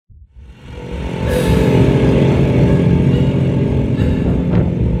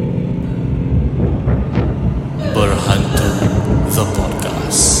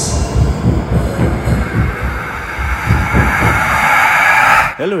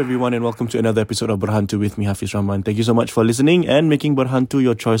everyone, and welcome to another episode of Berhantu with me, Hafiz Rahman. Thank you so much for listening and making Berhantu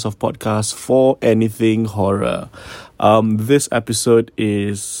your choice of podcast for anything horror. This episode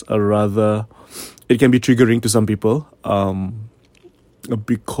is it can be triggering to some people,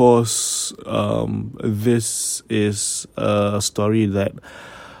 because this is a story that,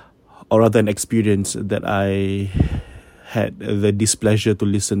 or rather an experience that I had the displeasure to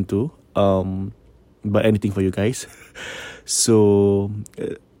listen to, but anything for you guys. So,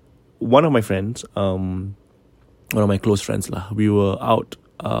 one of my friends, one of my close friends lah, we were out,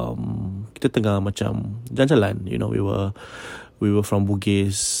 kita tengah macam jalan-jalan, you know, we were from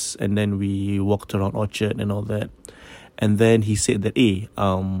Bugis, and then we walked around Orchard and all that, and then he said that,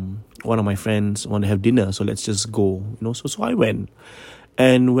 one of my friends want to have dinner, so let's just go, you know, so I went,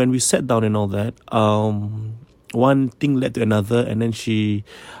 and when we sat down and all that, one thing led to another, and then she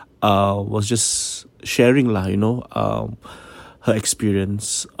was just sharing lah, you know, her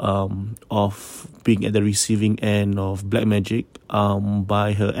experience of being at the receiving end of black magic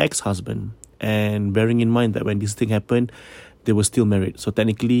by her ex-husband. And bearing in mind that when this thing happened, they were still married. So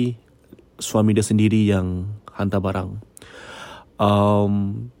technically, suami dia sendiri yang hantar barang.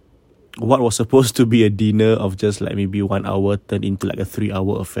 What was supposed to be a dinner of just like maybe 1 hour turned into like a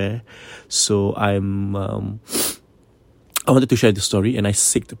 3-hour affair. So I wanted to share the story, and I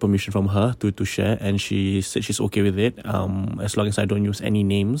sought permission from her to share, and she said she's okay with it, as long as I don't use any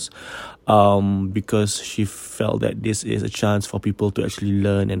names, because she felt that this is a chance for people to actually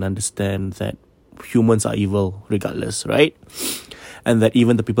learn and understand that humans are evil regardless, right? And that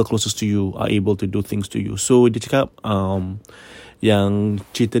even the people closest to you are able to do things to you. So dia cakap, yang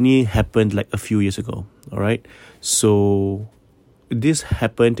cerita ni happened like a few years ago, alright? So this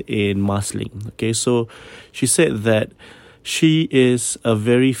happened in Marsiling, okay? So she said that she is a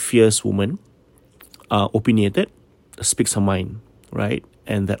very fierce woman, opinionated, speaks her mind, right?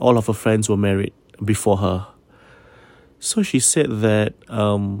 And that all of her friends were married before her. So she said that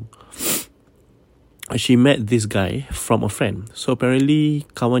she met this guy from a friend. So apparently,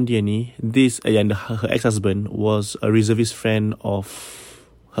 kawan dia ni, her ex-husband was a reservist friend of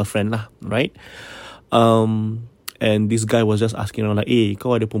her friend lah, right? And this guy was just asking around like,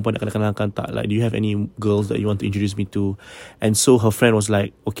 kau ada perempuan nak kenalkan tak? Like, do you have any girls that you want to introduce me to? And so her friend was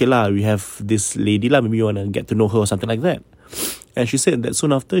like, okay lah, we have this lady lah, maybe you want to get to know her or something like that. And she said that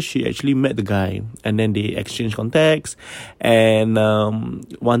soon after, she actually met the guy, and then they exchanged contacts, and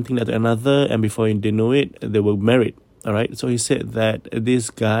one thing led to another, and before they know it, they were married. Alright, so he said that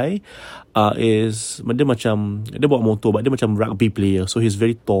this guy dia bawa motor, but dia macam rugby player, so he's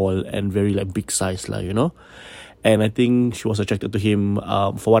very tall and very like big size lah, you know. And I think she was attracted to him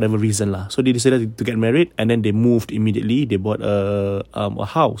for whatever reason lah. So they decided to get married, and then they moved immediately. They bought a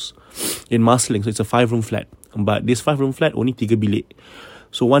house in Marsiling. So it's a 5-room flat. But this 5-room flat only 3 bilik.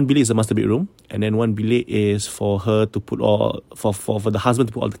 So 1 bilik is a master bedroom, and then 1 bilik is for her to put for the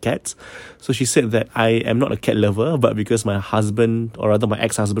husband to put all the cats. So she said that I am not a cat lover, but because my husband, or rather my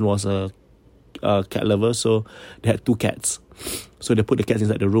ex-husband, was a cat lover, so they had 2 cats. So they put the cats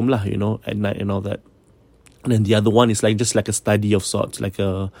inside the room lah, you know, at night and all that. And then the other one is like just like a study of sorts, like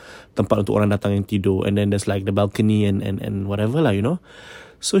a tempat untuk orang datang yang tidur. And then there's like the balcony and whatever lah, you know.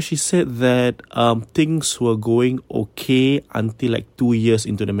 So she said that things were going okay until like 2 years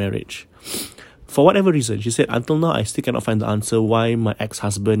into the marriage. For whatever reason, she said, until now I still cannot find the answer why my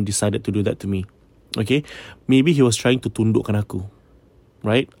ex-husband decided to do that to me. Okay, maybe he was trying to tundukkan aku.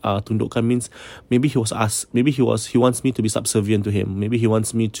 Right? Tundukkan means maybe he wants me to be subservient to him. Maybe he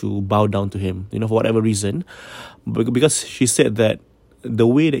wants me to bow down to him, you know, for whatever reason. Because she said that the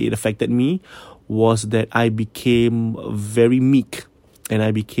way that it affected me was that I became very meek, and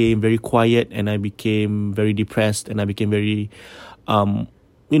I became very quiet, and I became very depressed, and I became very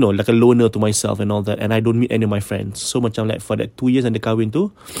you know, like a loner to myself and all that, and I don't meet any of my friends. So macam like for that 2 years yang dia kahwin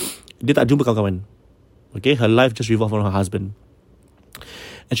tu, dia tak jumpa kawan-kawan. Okay, her life just revolved around her husband.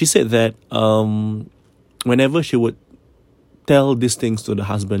 And she said that whenever she would tell these things to the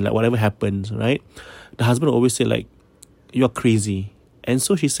husband, like whatever happens, right, the husband would always say like, you're crazy. And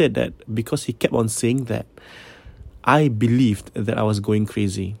so she said that because he kept on saying that, I believed that I was going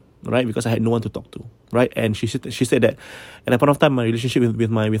crazy, right, because I had no one to talk to, right. And she said that at that point of time, my relationship with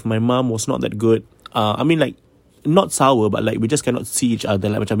my mom was not that good. I mean, like, not sour, but like we just cannot see each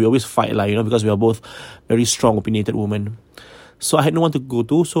other. Like macam we always fight, like, you know, because we are both very strong, opinionated women. So I had no one to go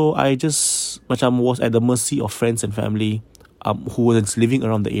to, so I just macam was at the mercy of friends and family who was living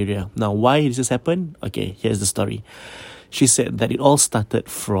around the area. Now, why did this happen? Okay, here's the story. She said that it all started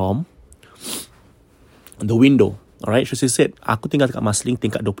from the window. Alright, so she said, aku tinggal dekat Marsiling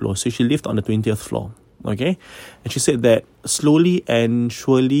tingkat 20. So she lived on the 20th floor. Okay, and she said that slowly and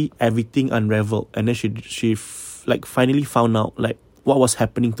surely everything unraveled, and then she finally found out like what was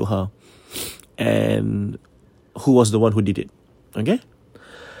happening to her and who was the one who did it. Okay,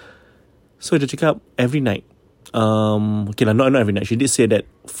 so dia cakap every night, okay lah, not every night. She did say that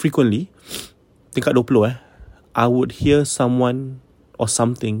frequently, tingkat 20 I would hear someone or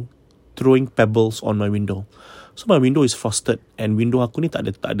something throwing pebbles on my window. So my window is frosted, and window aku ni tak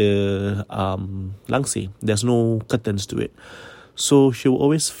ada langsir. There's no curtains to it. So she will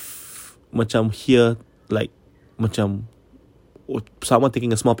always macam hear like macam someone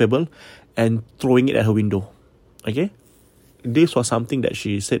taking a small pebble and throwing it at her window. Okay, this was something that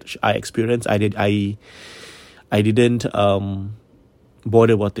she said I experienced. I didn't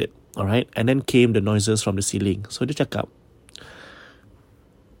bother about it. Alright, and then came the noises from the ceiling. So dia cakap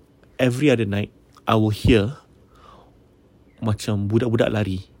every other night I will hear macam budak-budak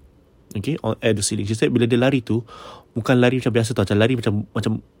lari, okay, at the ceiling. She said bila dia lari tu bukan lari macam biasa tau, macam lari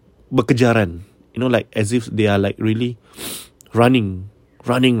macam berkejaran, you know, like as if they are like really running.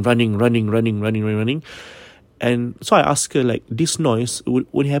 And so I asked her like, this noise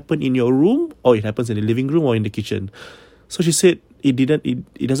would it happen in your room, or it happens in the living room, or in the kitchen? So she said it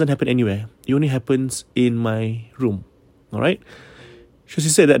doesn't happen anywhere. It only happens in my room. Alright. So she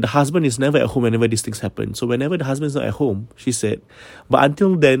said that the husband is never at home whenever these things happen. So whenever the husband is not at home, she said, but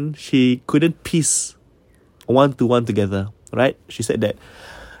until then, she couldn't piece one to one together, right? She said that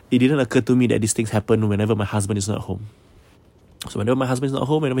it didn't occur to me that these things happen whenever my husband is not at home. So whenever my husband is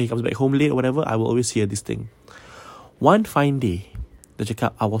not home, whenever he comes back home late or whatever, I will always hear this thing. One fine day, the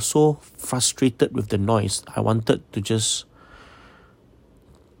cakap, I was so frustrated with the noise, I wanted to just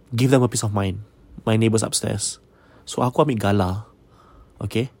give them a peace of mind, my neighbours upstairs. So aku ambil galah.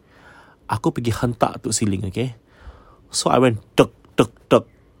 Okay, aku pergi hentak tu ceiling. Okay, so I went tuk,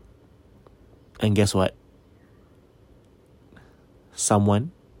 and guess what? Someone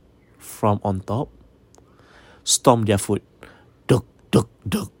from on top stomped their foot. Tuk.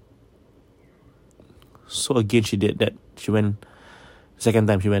 So again she did that. She went, second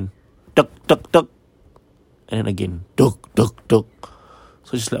time she went tuk, and then again tuk.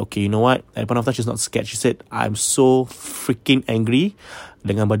 So she's like, okay, you know what? At the point of time, she's not scared. She said, I'm so freaking angry.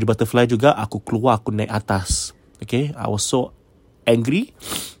 Dengan baju butterfly juga, aku keluar, aku naik atas. Okay, I was so angry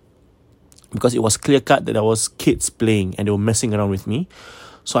because it was clear cut that there was kids playing and they were messing around with me.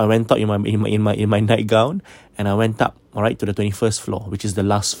 So I went out in my nightgown, and I went up, alright, to the 21st floor, which is the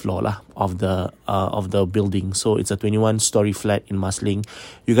last floor lah of the building. So it's a 21-story flat in Marsiling.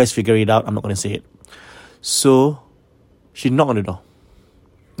 You guys figure it out. I'm not gonna say it. So she knocked on the door.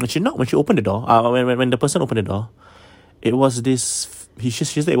 When she opened the door, when the person opened the door, it was this, she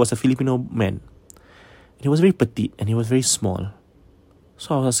said it was a Filipino man. And he was very petite and he was very small.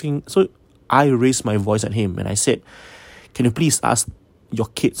 So I raised my voice at him and I said, can you please ask your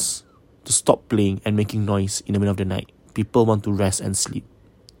kids to stop playing and making noise in the middle of the night? People want to rest and sleep.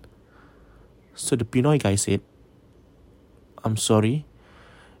 So the Pinoy guy said, I'm sorry,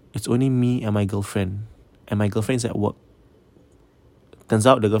 it's only me and my girlfriend. And my girlfriend is at work. Turns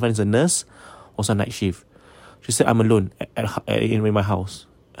out the girlfriend is a nurse, also night shift. She said, I'm alone in my house.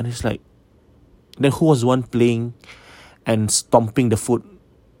 And it's like, then who was the one playing and stomping the foot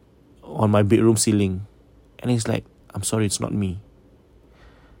on my bedroom ceiling? And he's like, I'm sorry, it's not me.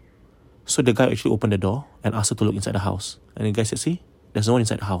 So the guy actually opened the door and asked her to look inside the house. And the guy said, see, there's no one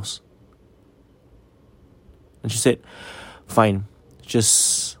inside the house. And she said, fine,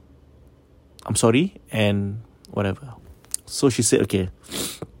 just, I'm sorry, and whatever. So she said, okay,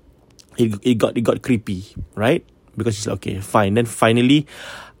 it got creepy, right? Because she's like, okay, fine. Then finally,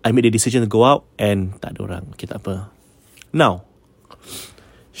 I made the decision to go out and tak ada orang. Okay, tak apa. Now,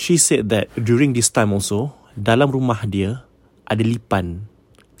 she said that during this time also, dalam rumah dia ada lipan,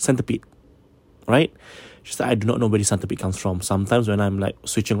 centipede, right? She said, I do not know where the centipede comes from. Sometimes when I'm like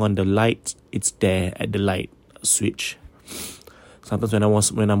switching on the light, it's there at the light switch. Sometimes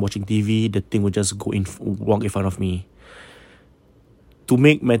when I'm watching TV, the thing would just walk in front of me. To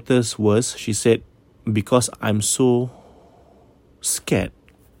make matters worse, she said, because I'm so scared,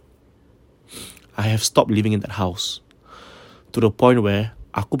 I have stopped living in that house. To the point where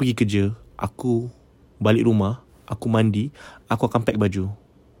aku pergi kerja, aku balik rumah, aku mandi, aku akan pack baju.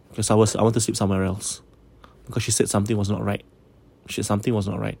 Because I want to sleep somewhere else. Because she said something was not right.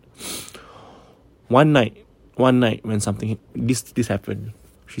 One night when something, this happened,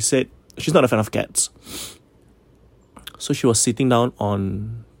 she said, she's not a fan of cats. So she was sitting down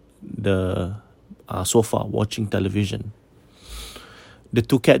on the sofa watching television. the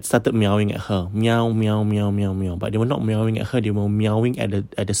two cats started meowing at her. Meow, meow, meow, meow, meow. But they were not meowing at her, they were meowing at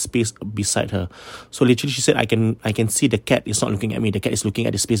the space beside her. So literally she said, I can see the cat is not looking at me, the cat is looking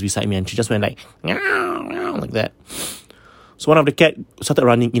at the space beside me, and she just went like meow, meow, like that. So one of the cat started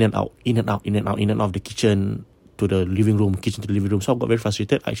running in and out, in and out, in and out, in and out of the kitchen to the living room, kitchen to the living room. So I got very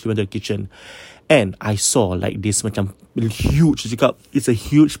frustrated. I actually went to the kitchen and I saw like this macam huge, it's a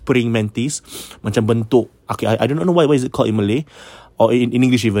huge praying mantis, macam bentuk. Okay, I don't know what is it called in Malay or in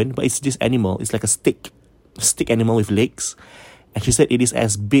English even, but it's this animal. It's like a stick animal with legs. And she said it is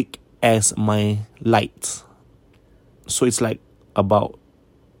as big as my light. So it's like about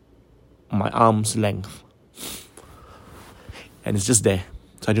my arm's length. And it's just there.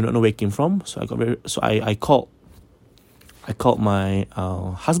 So I do not know where it came from. So I called my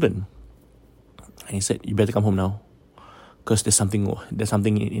husband, and he said, "You better come home now, because there's something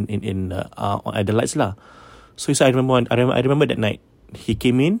in at the lights lah." So he said, I remember that night he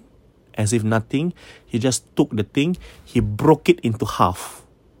came in as if nothing. He just took the thing, he broke it into half.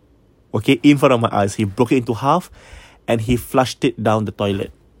 Okay, in front of my eyes, he broke it into half, and he flushed it down the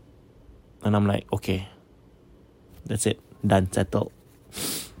toilet. And I'm like, okay, that's it, done, settled.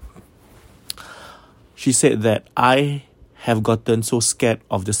 She said that I have gotten so scared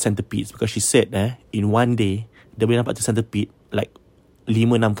of the centipedes because she said in one day dia boleh nampak the centipede like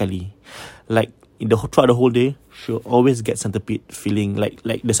 5-6 kali. Like throughout the whole day, she'll always get centipede feeling, like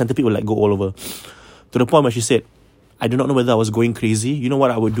the centipede will like go all over. To the point where she said, I do not know whether I was going crazy. You know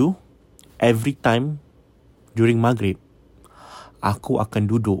what I would do? Every time during Maghrib, aku akan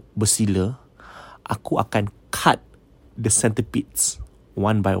duduk bersila, aku akan cut the centipedes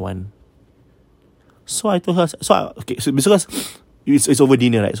one by one. So I told her, so because it's over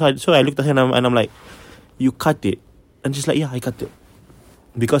dinner, right? So I looked at her and I'm like, you cut it? And she's like, yeah, I cut it.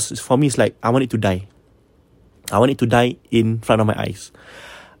 Because for me, it's like, I want it to die. I want it to die in front of my eyes.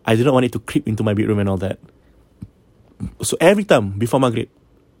 I do not want it to creep into my bedroom and all that. So every time before Maghrib,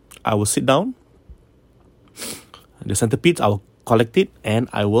 I will sit down, the centipedes, I will collect it and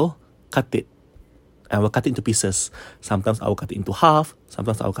I will cut it. I will cut it into pieces. Sometimes I will cut it into half.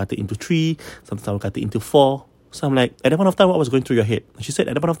 Sometimes I will cut it into 3. Sometimes I will cut it into 4. So I'm like, at that point of time, what was going through your head? She said,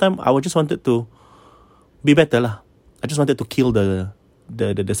 at that point of time, I just wanted to be better lah. I just wanted to kill the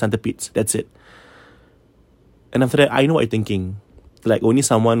centipedes. That's it. And after that, I know what you're thinking. Like, only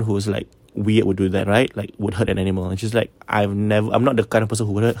someone who's like weird would do that, right? Like, would hurt an animal. And she's like, I'm not the kind of person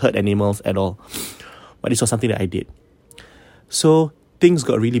who would hurt animals at all. But this was something that I did. So things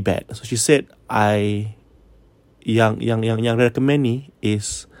got really bad. So she said, yang recommend ni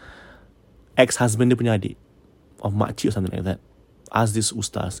is ex-husband dia punya adik or makcik or something like that. Asked this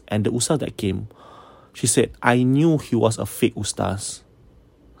ustaz, and the ustaz that came, she said, I knew he was a fake ustaz.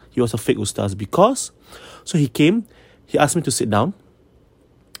 He was a fake ustaz because, so he came, he asked me to sit down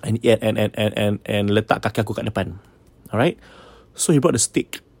and letak kaki aku kat depan. Alright? So he brought a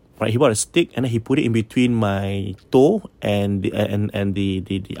stick. Right, he brought a stick and then he put it in between my toe and the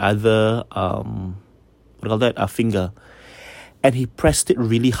other what do you call that, a finger, and he pressed it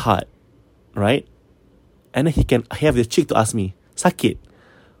really hard, right? And then he have the cheek to ask me, sakit?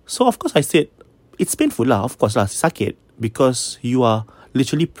 So of course I said, it's painful lah, of course lah, sakit, because you are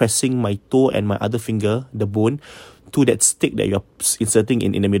literally pressing my toe and my other finger, the bone, to that stick that you're inserting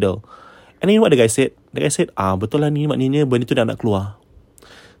in the middle. And then you know what the guy said? The guy said, betul lah ni, maknanya benda tu dah nak keluar.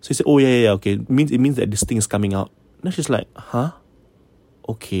 So he said, oh yeah, okay. It means that this thing is coming out. And she's like, huh?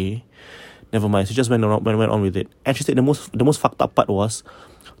 Okay. Never mind. She just went on with it. And she said the most fucked up part was,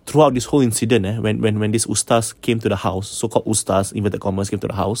 throughout this whole incident, when this ustaz came to the house, so-called ustaz, inverted commas, came to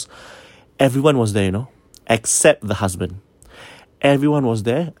the house, everyone was there, except the husband. Everyone was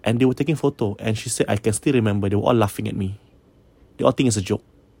there and they were taking photo. And she said, I can still remember, they were all laughing at me. They all think it's a joke.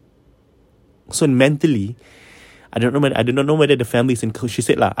 So mentally, I do not know whether the family is in. She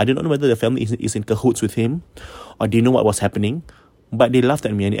said I do not know whether the family is in cahoots with him, or they know what was happening, but they laughed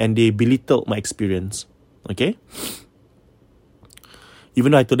at me and they belittled my experience. Okay,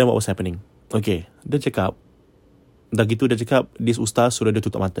 even though I told them what was happening. Okay, dia cakap, this ustaz suruh dia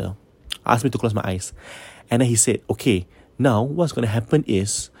tutup mata, asked me to close my eyes, and then he said, okay, now what's going to happen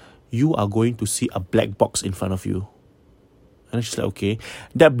is you are going to see a black box in front of you. And she's like, okay,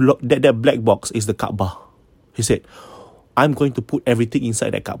 that black box is the Kaabah. He said, I'm going to put everything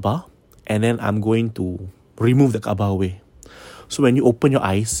inside that Kaabah and then I'm going to remove the Kaabah away. So when you open your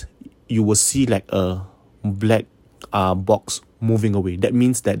eyes, you will see like a black box moving away. That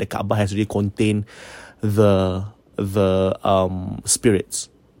means that the Kaabah has really contained the spirits.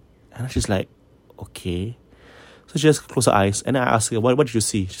 And she's like, okay. So she just closed her eyes and I asked her, what did you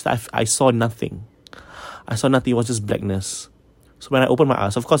see? She said, I saw nothing. I saw nothing. It was just blackness. So when I open my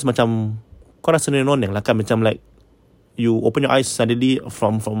eyes, of course macam kau rasa noneng lah kan, macam like you open your eyes suddenly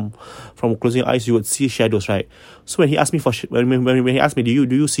from closing your eyes you would see shadows, right? So when he asked me when he asked me, do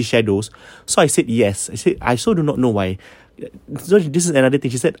you see shadows? So I said yes. I said I so do not know why. So this is another thing.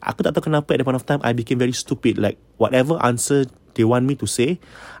 She said, aku tak tahu kenapa at the point of time I became very stupid. Like whatever answer they want me to say,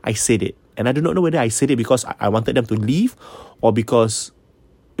 I said it. And I do not know whether I said it because I wanted them to leave or because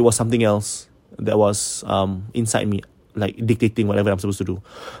it was something else that was inside me, like dictating whatever I'm supposed to do.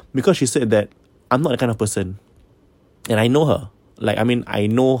 Because she said that I'm not the kind of person, and I know her. Like, I mean, I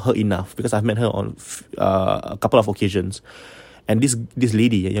know her enough because I've met her on a couple of occasions. And this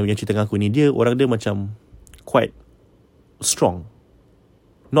lady yang cerita dengan aku ni, orang dia macam quite strong,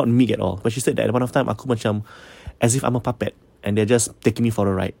 not meek at all. But she said that at one of time aku macam as if I'm a puppet and they're just taking me for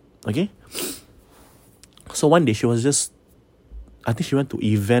a ride. Okay, so one day she was just, I think she went to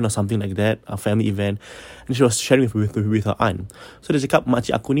event or something like that, a family event, and she was sharing with her aunt. So dia cakap,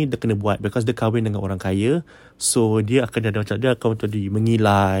 makcik aku ni dia kena buat because dia kahwin dengan orang kaya. So dia akan tadi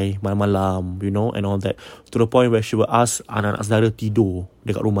mengilai malam-malam, you know, and all that, to the point where she will ask anak-anak saudara tidur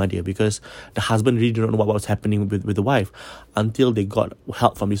dekat rumah dia because the husband really do not know what was happening with the wife until they got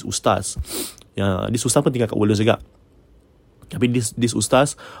help from this ustaz. This ustaz pun tinggal kat Woodlands juga. Tapi this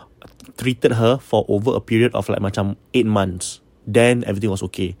ustaz treated her for over a period of like macam 8 months. Then everything was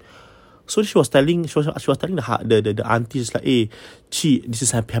okay. So she was telling the aunties like, hey, Chi, this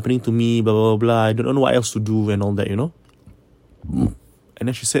is happening to me, blah, blah, blah. I don't know what else to do and all that, you know. And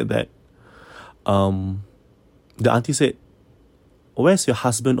then she said that the auntie said, where's your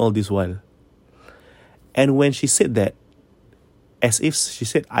husband all this while? And when she said that, as if she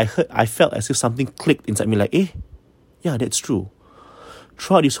said, I felt as if something clicked inside me, like, yeah, that's true.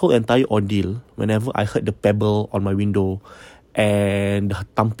 Throughout this whole entire ordeal, whenever I heard the pebble on my window and the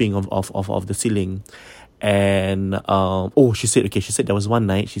thumping of the ceiling, and she said there was one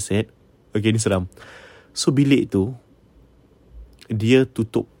night, she said, okay, ni seram. So bilik tu, dia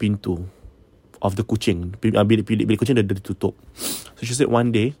tutup pintu of the kucing. Bilik kucing dia tutup. So she said one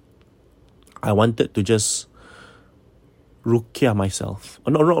day, I wanted to just ruqyah myself.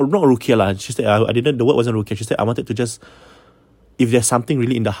 Not ruqyah lah. She said the word wasn't ruqyah. She said I wanted to just, if there's something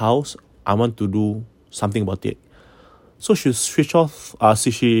really in the house, I want to do something about it. So she switched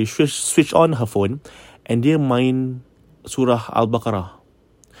on her phone and dia main surah Al-Baqarah.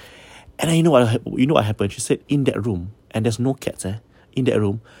 And you know what happened? She said in that room, and there's no cats in that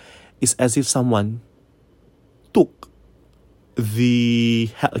room, it's as if someone took she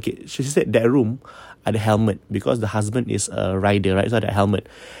said that room had a helmet because the husband is a rider, right? So that helmet,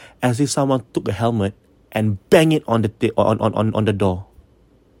 as if someone took a helmet and banged it on the door,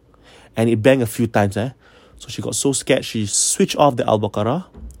 and it banged a few times. So she got so scared, she switched off the Al-Baqarah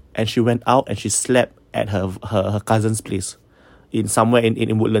and she went out and she slept at her cousin's place in somewhere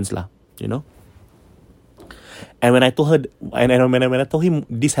in Woodlands lah, you know. And when I told her, and when I told him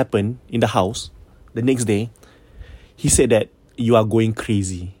this happened in the house the next day, he said that you are going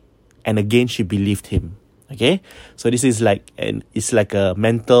crazy. And again, she believed him. Okay, so this is like, and it's like a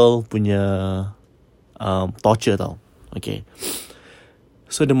mental punya torture tau. Okay,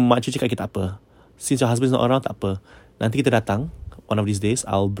 so the makcik cakap kita apa, since your husband's not around, tak apa, nanti kita datang one of these days,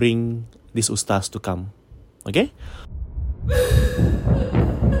 I'll bring this ustaz to come. Okay.